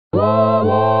So I'm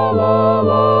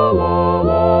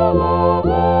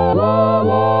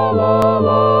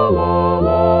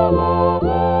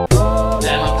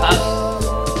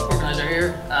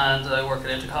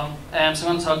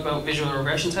going to talk about visual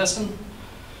regression testing.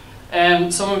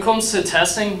 So when it comes to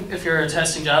testing, if you're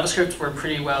testing JavaScript, we're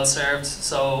pretty well served.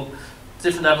 So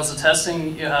different levels of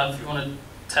testing, you want to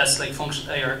test like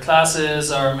your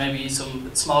classes or maybe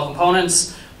some small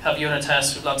components. You have unit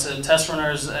tests with lots of test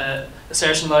runners,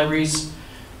 assertion libraries.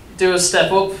 Do a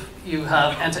step up, you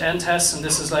have end-to-end tests, and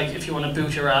this is like if you want to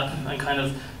boot your app and kind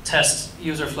of test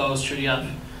user flows through the app.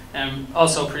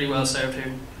 Also pretty well served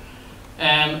here.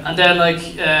 And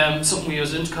then something we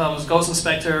use in Intercom is Ghost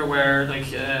Inspector, where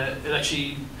it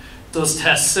actually does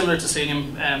tests similar to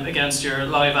Selenium against your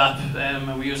live app,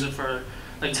 and we use it for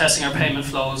testing our payment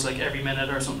flows every minute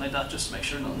or something like that, just to make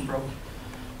sure nothing's broke.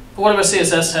 But what about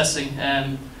CSS testing?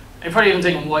 You're probably even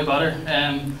thinking, why bother?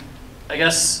 I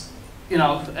guess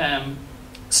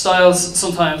styles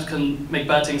sometimes can make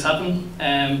bad things happen,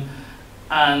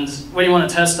 and when you want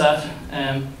to test that,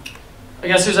 I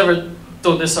guess who's ever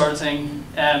done this sort of thing,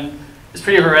 it's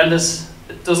pretty horrendous.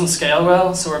 It doesn't scale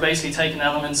well, so we're basically taking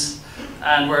elements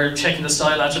and we're checking the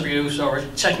style attribute, or we're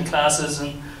checking classes,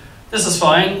 and this is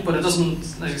fine, but it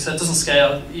doesn't, like I said, it doesn't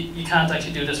scale. You can't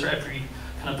actually do this for every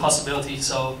kind of possibility,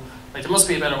 so there must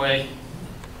be a better way.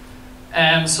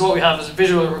 So what we have is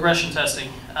visual regression testing,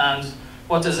 and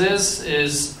what this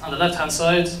is on the left hand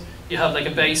side you have a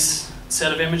base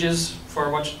set of images for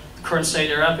what the current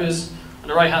state of your app is. On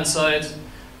the right hand side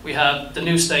we have the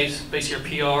new state,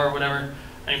 basically your PR or whatever,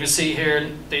 and you can see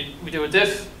here we do a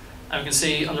diff, and we can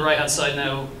see on the right hand side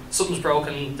now something's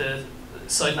broken, the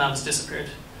site nav has disappeared,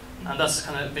 and that's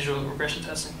kind of visual regression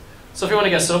testing. So if you want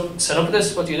to get set up with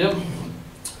this, what do?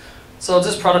 So it's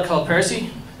this product called Percy.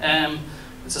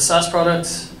 It's a SaaS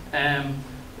product.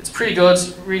 It's pretty good,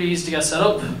 really easy to get set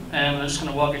up, and I'm just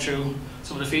going to walk you through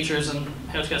some of the features and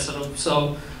how to get set up.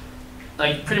 So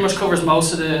pretty much covers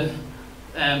most of the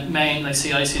main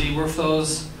CI/CD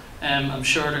workflows. I'm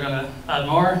sure they're going to add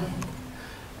more.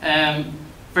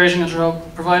 Version control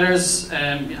providers,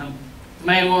 the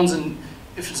main ones, and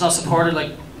if it's not supported,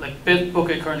 like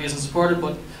Bitbucket currently isn't supported,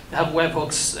 but they have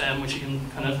webhooks which you can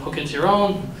kind of hook into your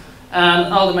own.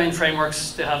 And all the main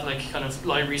frameworks, they have kind of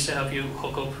libraries to help you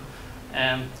hook up.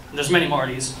 And there's many more of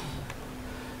these.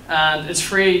 And it's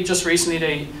free. Just recently,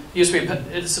 they used to be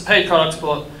it's a paid product,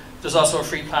 but there's also a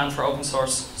free plan for open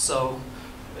source. So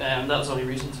that was only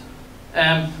recent.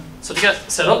 So to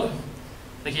get set up,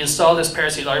 you install this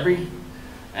Percy library.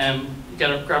 You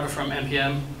grab it from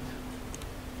npm.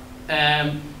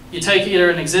 You take either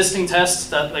an existing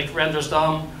test that renders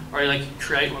DOM, or you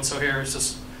create one. So here it's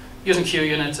just using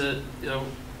QUnit to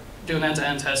do an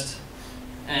end-to-end test.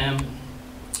 And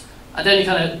then you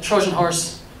kind of Trojan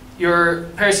horse your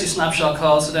Percy snapshot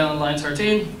call. So down on line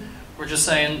 13, we're just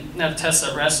saying now the test's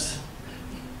at rest,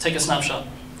 take a snapshot.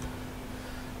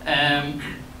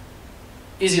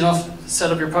 Easy enough,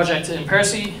 set up your project in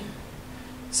Percy,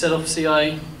 set up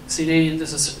CI/CD,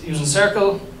 this is using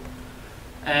Circle,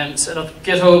 and set up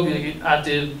GitHub, you add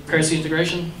the Percy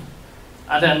integration,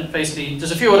 and then basically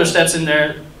there's a few other steps in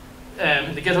there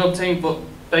in the GitHub thing, but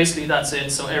basically that's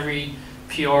it. So every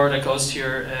PR that goes to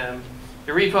your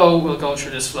repo will go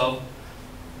through this flow.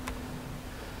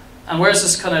 And where's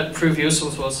this kind of prove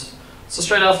useful to us? So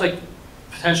straight off,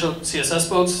 potential CSS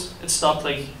bugs, it stopped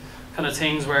kind of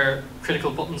things where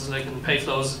critical buttons in pay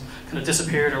flows kind of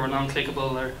disappeared or were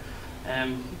non-clickable, or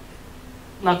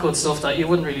not good stuff that you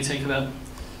wouldn't really think about.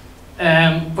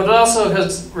 But it also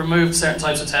has removed certain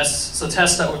types of tests. So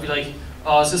tests that would be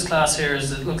oh, is this class here,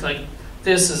 does it look like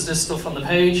this, is this stuff on the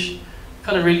page?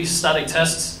 Kind of really static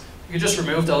tests. You could just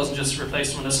remove those and just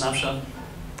replace them with a snapshot.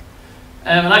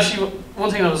 And actually, one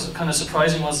thing that was kind of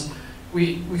surprising was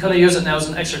we kind of use it now as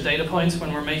an extra data point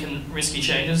when we're making risky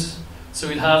changes. So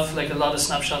we'd have a lot of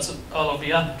snapshots all over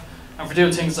the app, and for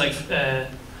doing things like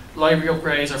library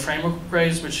upgrades or framework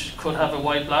upgrades, which could have a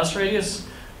wide blast radius,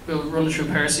 we'll run it through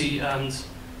Percy, and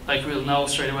we'll know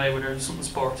straight away whether something's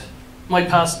borked. Might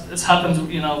pass. It's happened,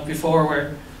 before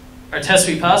where our test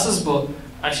suite passes, but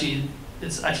actually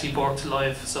it's actually borked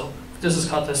live. So this has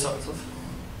caught this sort of stuff.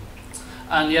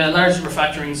 And yeah, large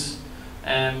refactorings.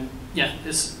 Yeah,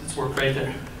 it's worked great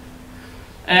there.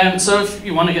 So if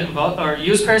you want to get involved or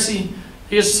use Percy,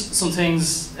 here's some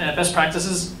things, best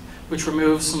practices, which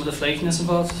remove some of the flakiness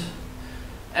involved.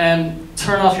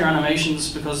 Turn off your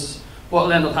animations, because what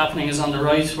will end up happening is on the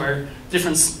right, where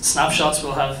different snapshots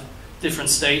will have different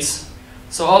states.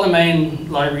 So all the main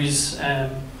libraries,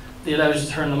 they allow you to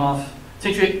turn them off.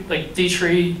 Think of it like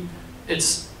D3,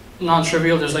 it's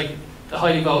non-trivial. There's the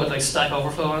highly voted like Stack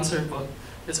Overflow answer, but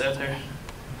it's out there.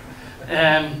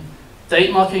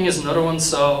 Date mocking is another one.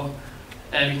 So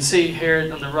you can see here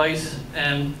on the right,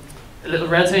 a little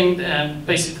red thing.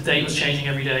 Basically, the date was changing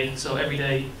every day. So every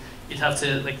day you'd have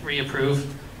to like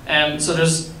reapprove. So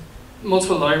there's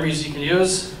multiple libraries you can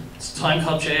use. It's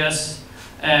timecop.js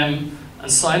and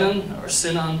Sinon or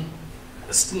Sinon.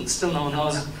 Still no one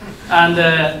knows. And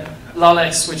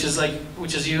lolx, which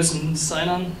is used in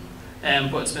Sinon,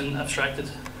 but it's been abstracted.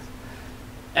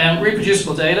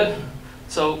 Reproducible data.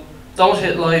 So don't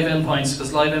hit live endpoints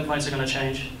because live endpoints are going to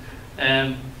change.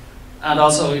 And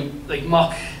also like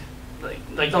mock,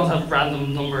 like don't have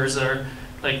random numbers or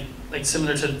like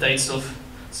similar to the date stuff.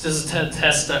 So this is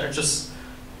tests that are just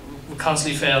will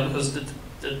constantly fail because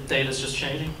the data is just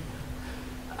changing.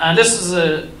 And this is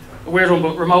a weird one,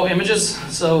 but remote images.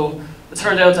 So it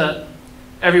turned out that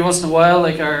every once in a while,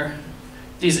 like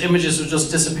these images would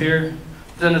just disappear.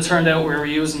 Then it turned out we were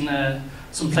using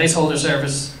some placeholder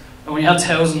service, and when you have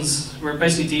thousands, we're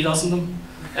basically DDoSing them,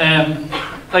 and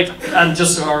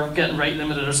just are getting rate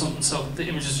limited or something. So the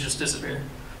images just disappear.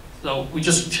 So we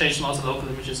just changed them all to local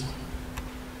images.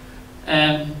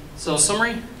 So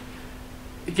summary,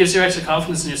 it gives you extra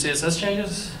confidence in your CSS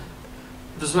changes,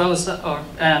 but as well as that, or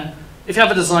if you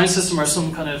have a design system or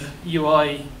some kind of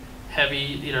UI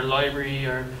heavy, either library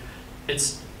or,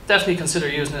 it's definitely consider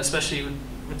using it, especially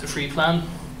with the free plan.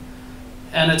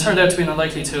 And it turned out to be an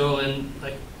unlikely tool in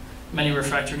like many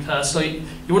refactoring tasks. So you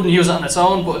wouldn't use it on its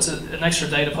own, but it's an extra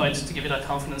data point to give you that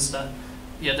confidence that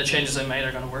yeah, the changes I made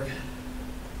are going to work.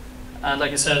 And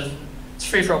like I said, it's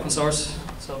free for open source,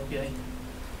 so yay.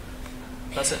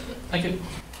 That's it. Thank you.